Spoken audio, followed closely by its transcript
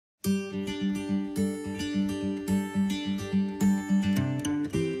Salut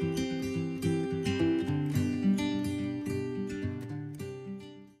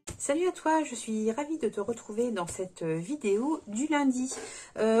à toi, je suis ravie de te retrouver dans cette vidéo du lundi.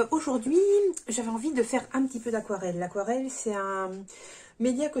 Aujourd'hui, j'avais envie de faire un petit peu d'aquarelle. L'aquarelle, c'est un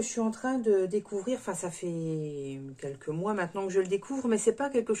média que je suis en train de découvrir. Enfin, ça fait quelques mois maintenant que je le découvre, mais c'est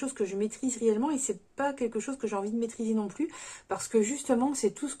pas quelque chose que je maîtrise réellement et c'est pas quelque chose que j'ai envie de maîtriser non plus, parce que justement, c'est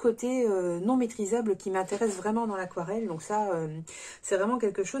tout ce côté non maîtrisable qui m'intéresse vraiment dans l'aquarelle. Donc ça, c'est vraiment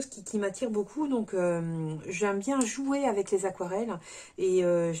quelque chose qui m'attire beaucoup. Donc j'aime bien jouer avec les aquarelles et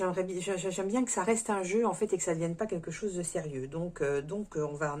j'aime bien que ça reste un jeu en fait et que ça ne devienne pas quelque chose de sérieux. Donc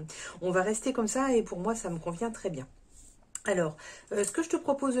on va rester comme ça et pour moi, ça me convient très bien. Alors, ce que je te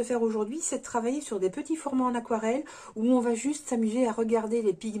propose de faire aujourd'hui, c'est de travailler sur des petits formats en aquarelle où on va juste s'amuser à regarder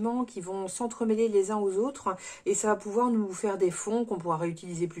les pigments qui vont s'entremêler les uns aux autres et ça va pouvoir nous faire des fonds qu'on pourra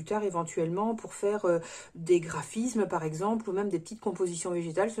réutiliser plus tard éventuellement pour faire des graphismes par exemple ou même des petites compositions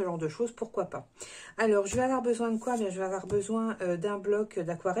végétales, ce genre de choses, pourquoi pas. Alors, je vais avoir besoin de quoi? Bien, je vais avoir besoin d'un bloc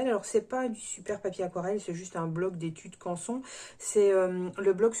d'aquarelle. Alors, c'est pas du super papier aquarelle, c'est juste un bloc d'études Canson. C'est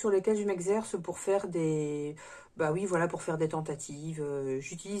le bloc sur lequel je m'exerce pour faire des... Bah oui, voilà, pour faire des tentatives.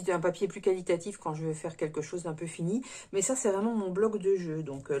 J'utilise un papier plus qualitatif quand je veux faire quelque chose d'un peu fini. Mais ça, c'est vraiment mon bloc de jeu.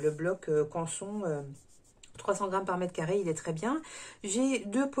 Donc, le bloc Canson... 300 grammes par mètre carré, il est très bien. J'ai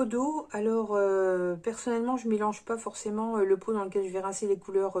 2 pots d'eau. Alors, personnellement, je ne mélange pas forcément le pot dans lequel je vais rincer les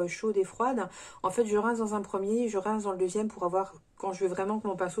couleurs chaudes et froides. En fait, je rince dans un premier, je rince dans le deuxième pour avoir, quand je veux vraiment que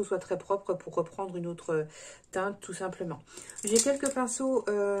mon pinceau soit très propre, pour reprendre une autre teinte, tout simplement. J'ai quelques pinceaux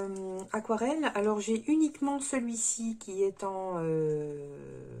aquarelle. Alors, j'ai uniquement celui-ci qui est en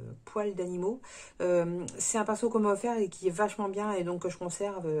poil d'animaux. C'est un pinceau qu'on m'a offert et qui est vachement bien et donc que je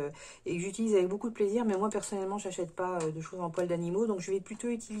conserve et que j'utilise avec beaucoup de plaisir, mais moi personnellement j'achète pas de choses en poil d'animaux, donc je vais plutôt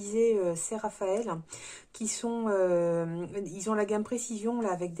utiliser ces Raphaël qui sont ils ont la gamme précision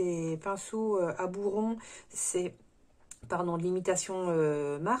là avec des pinceaux à bourron, c'est pardon, de l'imitation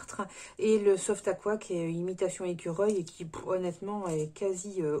martre, et le soft aqua qui est imitation écureuil et qui honnêtement est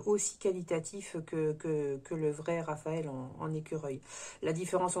quasi aussi qualitatif que le vrai Raphaël en écureuil. La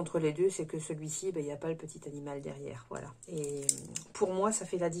différence entre les deux, c'est que celui-ci, ben, il n'y a pas le petit animal derrière, voilà. Et pour moi, ça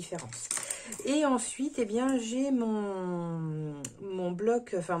fait la différence. Et ensuite, eh bien, j'ai mon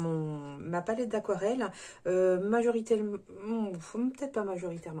bloc, enfin ma palette d'aquarelle, majoritairement, peut-être pas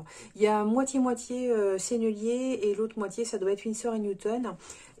majoritairement, il y a moitié-moitié sennelier et l'autre moitié, ça doit être Winsor et Newton.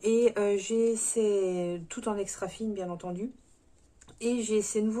 Et j'ai tout en extra fine, bien entendu. Et j'ai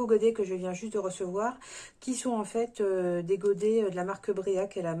ces nouveaux godets que je viens juste de recevoir, qui sont en fait des godets de la marque Brea,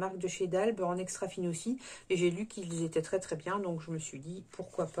 qui est la marque de chez Dalbe, en extra fine aussi. Et j'ai lu qu'ils étaient très très bien, donc je me suis dit,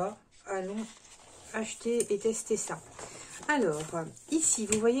 pourquoi pas, allons acheter et tester ça. Alors, ici,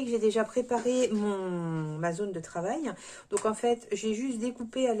 vous voyez que j'ai déjà préparé ma zone de travail. Donc, en fait, j'ai juste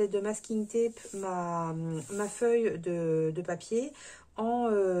découpé à l'aide de masking tape ma feuille de papier en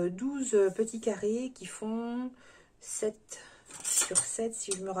 12 petits carrés qui font 7 sur 7,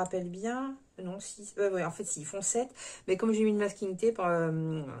 si je me rappelle bien. Non, 6. Ouais, en fait, si, ils font 7. Mais comme j'ai mis une masking tape à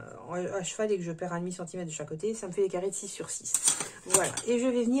cheval et que je perds 1,5 cm de chaque côté, ça me fait des carrés de 6 sur 6. Voilà. Et je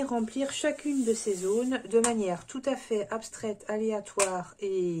vais venir remplir chacune de ces zones de manière tout à fait abstraite, aléatoire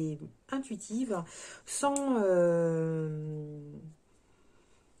et intuitive, sans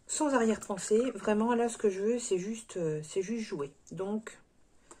arrière-pensée. Vraiment, là, ce que je veux, c'est juste jouer. Donc,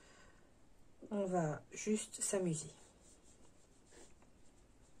 on va juste s'amuser.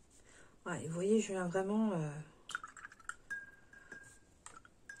 Ouais, vous voyez, je viens vraiment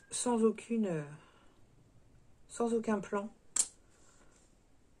sans aucun plan.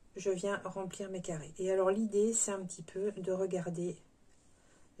 Je viens remplir mes carrés. Et alors, l'idée, c'est un petit peu de regarder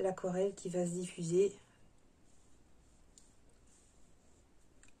l'aquarelle qui va se diffuser.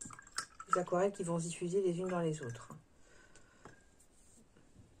 Les aquarelles qui vont se diffuser les unes dans les autres.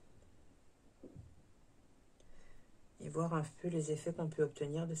 Et voir un peu les effets qu'on peut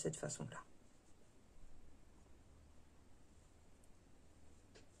obtenir de cette façon-là.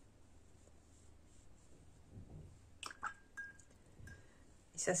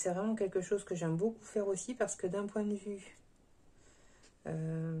 Et ça, c'est vraiment quelque chose que j'aime beaucoup faire aussi parce que d'un point de vue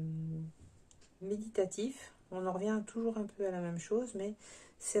méditatif, on en revient toujours un peu à la même chose, mais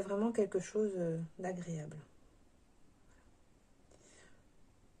c'est vraiment quelque chose d'agréable.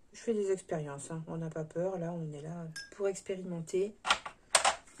 Je fais des expériences, hein. On n'a pas peur, là, on est là pour expérimenter,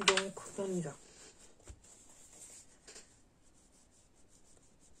 donc on y va.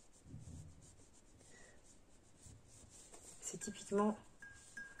 C'est typiquement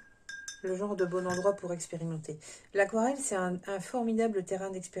le genre de bon endroit pour expérimenter. L'aquarelle, c'est un formidable terrain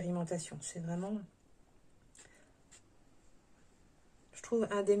d'expérimentation. C'est vraiment, je trouve,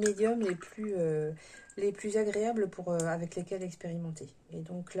 un des médiums les plus agréables avec lesquels expérimenter. Et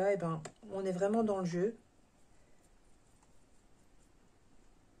donc là, eh ben, on est vraiment dans le jeu.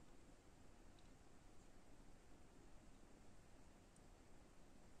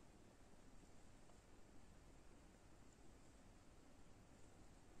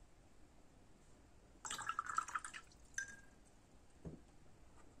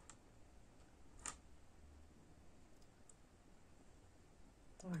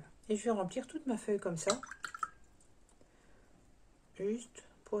 Voilà. Et je vais remplir toute ma feuille comme ça, juste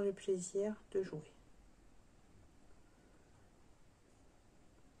pour le plaisir de jouer.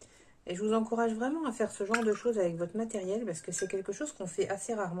 Et je vous encourage vraiment à faire ce genre de choses avec votre matériel, parce que c'est quelque chose qu'on fait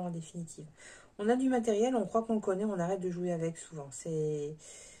assez rarement en définitive. On a du matériel, on croit qu'on le connaît, on arrête de jouer avec souvent.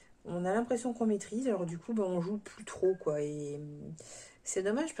 On a l'impression qu'on maîtrise, alors du coup, ben, on joue plus trop, quoi. Et c'est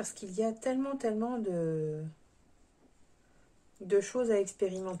dommage parce qu'il y a tellement de choses à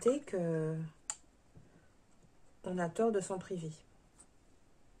expérimenter que on a tort de s'en priver.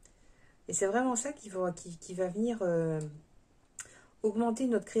 Et c'est vraiment ça qui va venir augmenter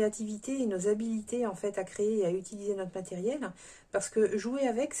notre créativité et nos habilités en fait à créer et à utiliser notre matériel, parce que jouer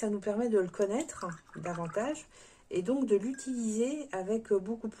avec, ça nous permet de le connaître davantage et donc de l'utiliser avec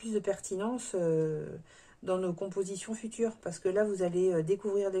beaucoup plus de pertinence dans nos compositions futures, parce que là vous allez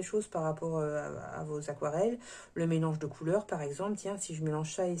découvrir des choses par rapport à vos aquarelles, le mélange de couleurs par exemple, tiens si je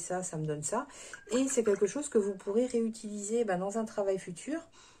mélange ça et ça me donne ça, et c'est quelque chose que vous pourrez réutiliser dans un travail futur,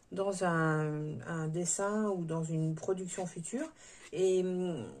 dans un dessin ou dans une production future. Et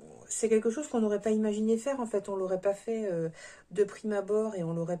c'est quelque chose qu'on n'aurait pas imaginé faire, en fait. On ne l'aurait pas fait de prime abord et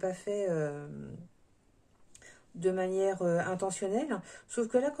on ne l'aurait pas fait de manière intentionnelle. Sauf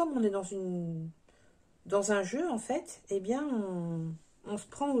que là, comme on est dans un jeu, en fait, eh bien, on se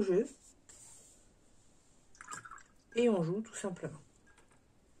prend au jeu et on joue tout simplement.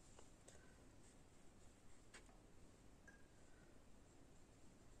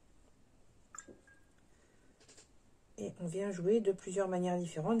 Et on vient jouer de plusieurs manières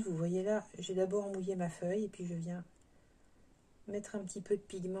différentes. Vous voyez là, j'ai d'abord mouillé ma feuille et puis je viens mettre un petit peu de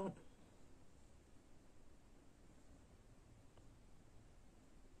pigment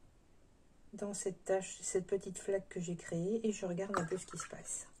dans cette tache, cette petite flaque que j'ai créée, et je regarde un peu ce qui se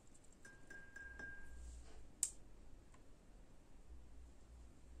passe.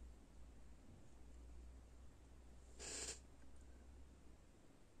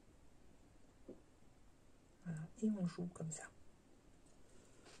 Voilà, et on joue comme ça.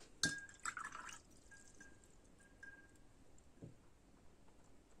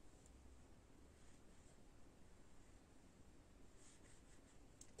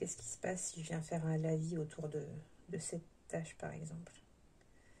 Qu'est-ce qui se passe si je viens faire un lavis autour de cette tache, par exemple,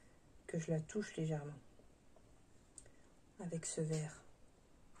 que je la touche légèrement avec ce verre?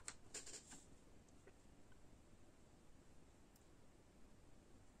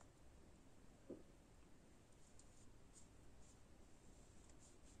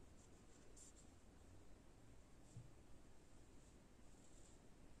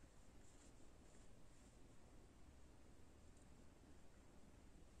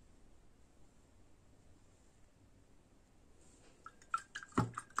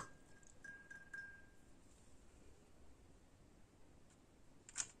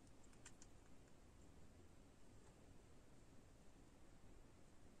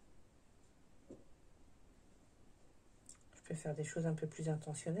 Je peux faire des choses un peu plus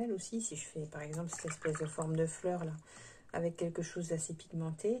intentionnelles aussi, si je fais par exemple cette espèce de forme de fleur là, avec quelque chose d'assez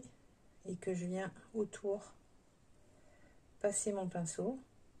pigmenté, et que je viens autour passer mon pinceau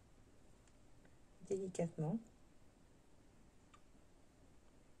délicatement.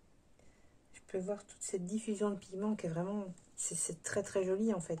 Je peux voir toute cette diffusion de pigment qui est vraiment, c'est très très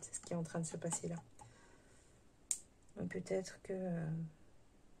joli en fait, ce qui est en train de se passer là. Peut-être que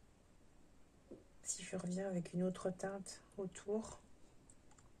si je reviens avec une autre teinte autour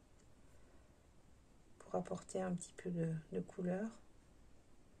pour apporter un petit peu de couleur.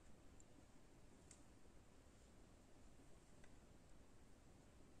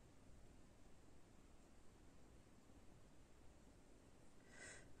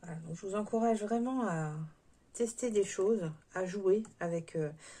 Voilà, donc je vous encourage vraiment à tester des choses, à jouer avec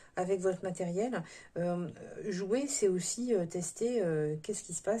votre matériel. Jouer, c'est aussi tester qu'est-ce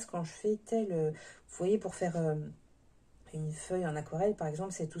qui se passe quand je fais vous voyez, pour faire une feuille en aquarelle, par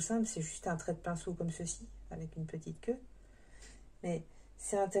exemple, c'est tout simple, c'est juste un trait de pinceau comme ceci, avec une petite queue. Mais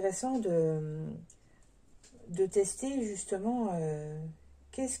c'est intéressant de tester justement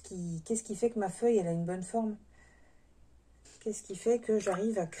qu'est-ce qui fait que ma feuille, elle a une bonne forme? Qu'est-ce qui fait que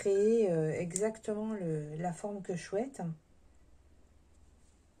j'arrive à créer exactement la forme que je souhaite?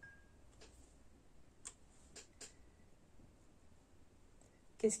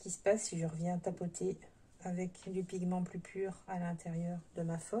 Qu'est-ce qui se passe si je reviens tapoter avec du pigment plus pur à l'intérieur de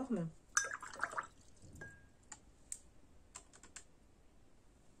ma forme?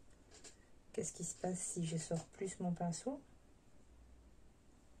 Qu'est-ce qui se passe si je sors plus mon pinceau?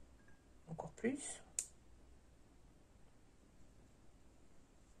 Encore plus.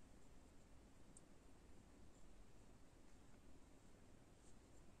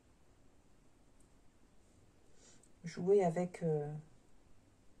 Jouez avec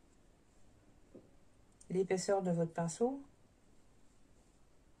l'épaisseur de votre pinceau.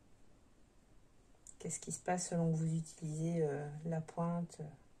 Qu'est-ce qui se passe selon que vous utilisez la pointe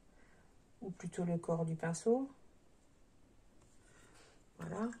ou plutôt le corps du pinceau?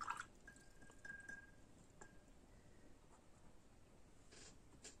 Voilà.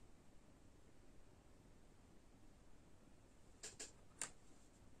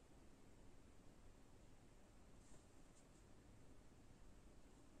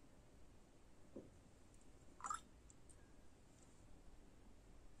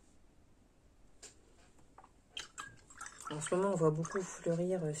 En ce moment, on voit beaucoup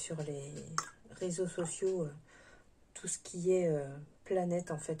fleurir sur les réseaux sociaux tout ce qui est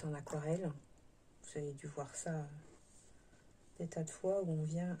planète en fait en aquarelle. Vous avez dû voir ça des tas de fois où on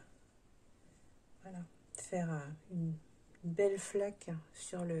vient voilà, faire une belle flaque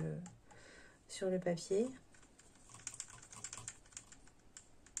sur le papier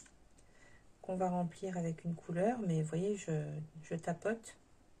qu'on va remplir avec une couleur. Mais vous voyez, je tapote.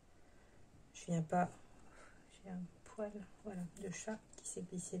 Je viens pas... J'ai un poil voilà, de chat qui s'est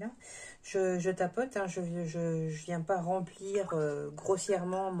glissé là. Je tapote, hein, je viens pas remplir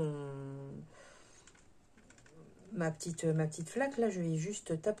grossièrement ma petite flaque. Là, je vais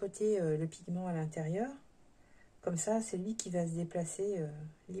juste tapoter le pigment à l'intérieur. Comme ça, c'est lui qui va se déplacer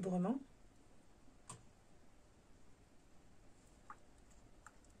librement.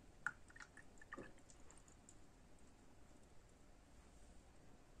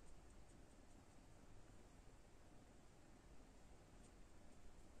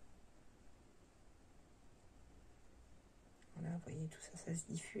 Voilà, vous voyez, tout ça, ça se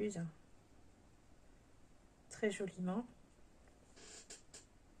diffuse très joliment.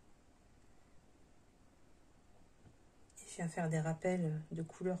 Et je viens faire des rappels de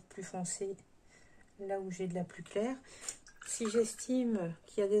couleurs plus foncées là où j'ai de la plus claire. Si j'estime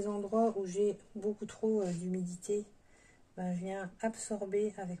qu'il y a des endroits où j'ai beaucoup trop d'humidité, ben, je viens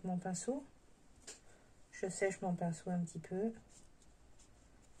absorber avec mon pinceau. Je sèche mon pinceau un petit peu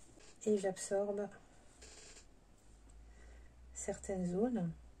et j'absorbe certaines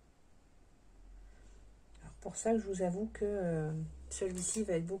zones. Alors pour ça, je vous avoue que celui-ci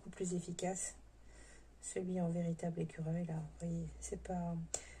va être beaucoup plus efficace. Celui en véritable écureuil, là, vous voyez, c'est pas...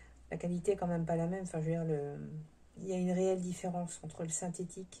 La qualité est quand même pas la même. Enfin, je veux dire, il y a une réelle différence entre le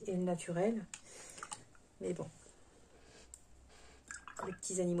synthétique et le naturel. Mais bon. Les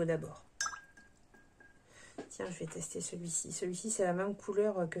petits animaux d'abord. Tiens, je vais tester celui-ci. Celui-ci, c'est la même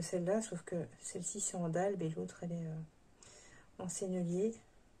couleur que celle-là, sauf que celle-ci, c'est en daube et l'autre, elle est en sennelier.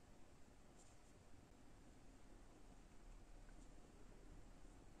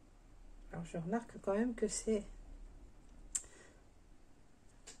 Alors, je remarque quand même que ces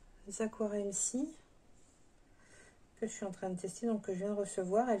aquarelles-ci que je suis en train de tester, donc que je viens de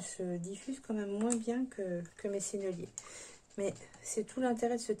recevoir, elles se diffusent quand même moins bien que mes senneliers. Mais c'est tout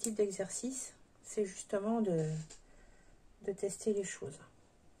l'intérêt de ce type d'exercice, c'est justement de tester les choses.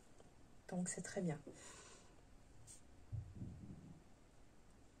 Donc c'est très bien.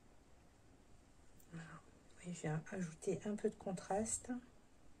 Voilà. Oui, je viens ajouter un peu de contraste.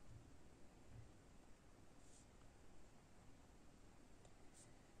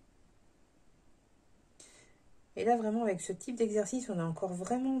 Et là, vraiment, avec ce type d'exercice, on est encore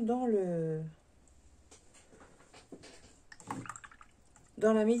vraiment dans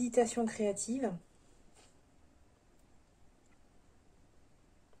la méditation créative.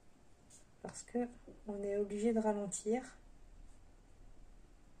 Parce que on est obligé de ralentir.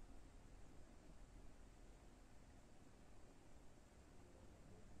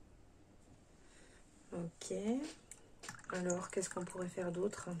 Ok. Alors, qu'est-ce qu'on pourrait faire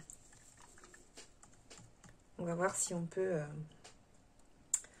d'autre? On va voir si on peut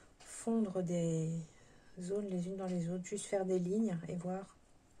fondre des zones les unes dans les autres. Juste faire des lignes et voir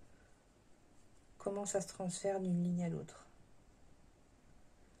comment ça se transfère d'une ligne à l'autre.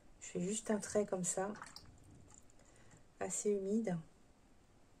 Je fais juste un trait comme ça, assez humide.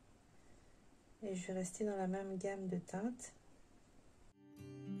 Et je vais rester dans la même gamme de teintes.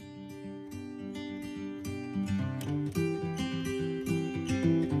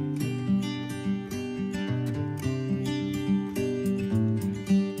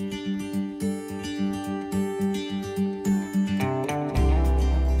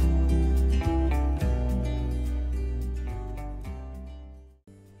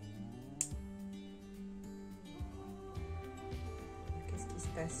 Qu'est-ce qui se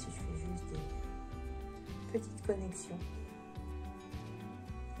passe si je fais juste des petites connexions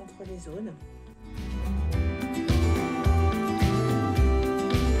entre les zones?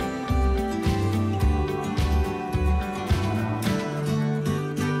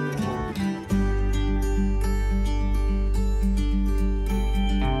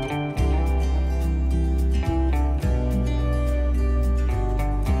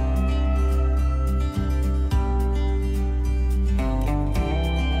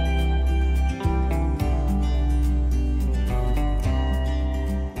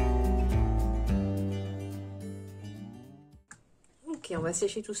 Ok, on va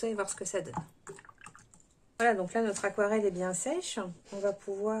sécher tout ça et voir ce que ça donne. Voilà, donc là notre aquarelle est bien sèche. On va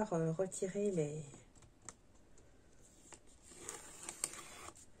pouvoir retirer les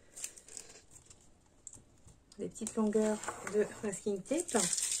petites longueurs de masking tape.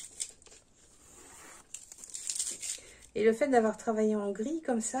 Et le fait d'avoir travaillé en gris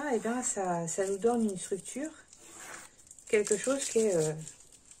comme ça, eh bien ça nous donne une structure, quelque chose qui est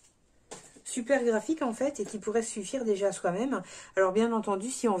super graphique en fait et qui pourrait suffire déjà à soi-même. Alors bien entendu,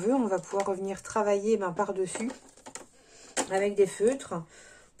 si on veut, on va pouvoir revenir travailler par-dessus avec des feutres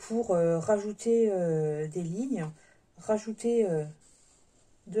pour rajouter des lignes, rajouter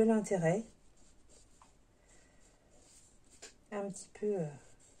de l'intérêt, un petit peu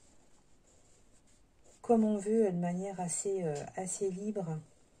comme on veut, de manière assez libre,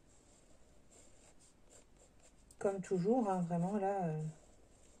 comme toujours, hein, vraiment là.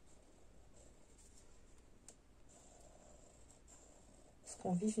 Ce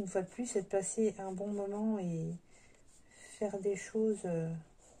qu'on vise une fois de plus, c'est de passer un bon moment et faire des choses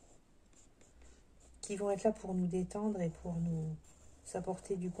qui vont être là pour nous détendre et pour nous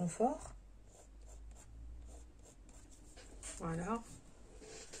apporter du confort. Voilà.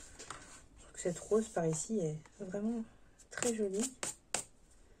 Je trouve que cette rose par ici est vraiment très jolie.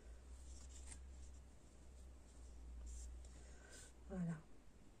 Voilà.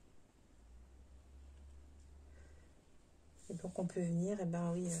 Et donc on peut venir, et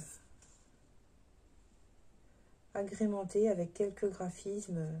ben oui, agrémenter avec quelques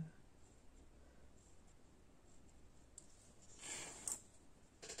graphismes.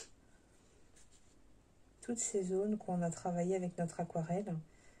 Toutes ces zones qu'on a travaillé avec notre aquarelle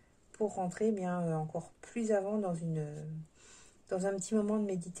pour rentrer bien encore plus avant dans un petit moment de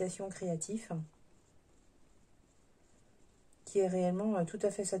méditation créatif qui est réellement tout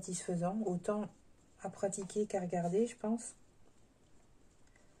à fait satisfaisant, autant à pratiquer qu'à regarder, je pense,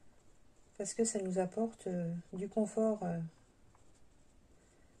 parce que ça nous apporte du confort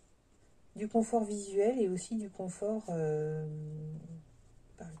visuel et aussi du confort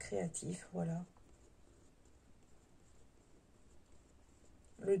créatif, voilà.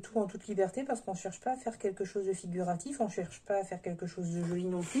 Le tout en toute liberté, parce qu'on ne cherche pas à faire quelque chose de figuratif, on ne cherche pas à faire quelque chose de joli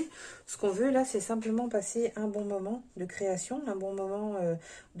non plus. Ce qu'on veut là, c'est simplement passer un bon moment de création, un bon moment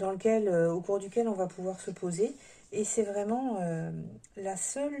au cours duquel on va pouvoir se poser. Et c'est vraiment la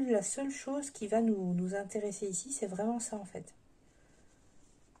seule chose qui va nous intéresser ici, c'est vraiment ça en fait.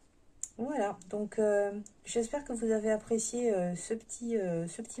 Voilà, donc j'espère que vous avez apprécié ce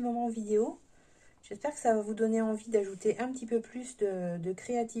petit moment vidéo. J'espère que ça va vous donner envie d'ajouter un petit peu plus de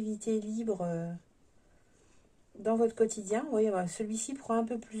créativité libre dans votre quotidien. Vous voyez, celui-ci prend un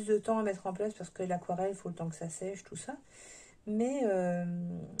peu plus de temps à mettre en place parce que l'aquarelle, il faut le temps que ça sèche, tout ça. Mais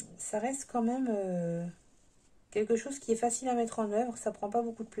ça reste quand même quelque chose qui est facile à mettre en œuvre. Ça prend pas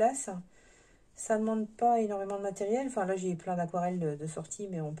beaucoup de place. Ça ne demande pas énormément de matériel. Enfin là, j'ai plein d'aquarelles de sortie,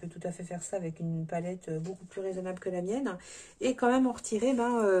 mais on peut tout à fait faire ça avec une palette beaucoup plus raisonnable que la mienne. Et quand même en retirer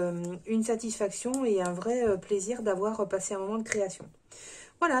une satisfaction et un vrai plaisir d'avoir passé un moment de création.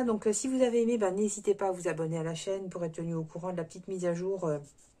 Voilà, donc si vous avez aimé, n'hésitez pas à vous abonner à la chaîne pour être tenu au courant de la petite mise à jour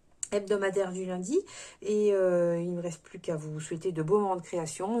hebdomadaire du lundi. Et il ne me reste plus qu'à vous souhaiter de beaux moments de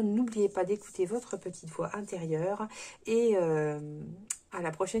création. N'oubliez pas d'écouter votre petite voix intérieure. Et à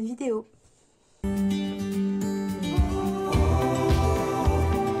la prochaine vidéo.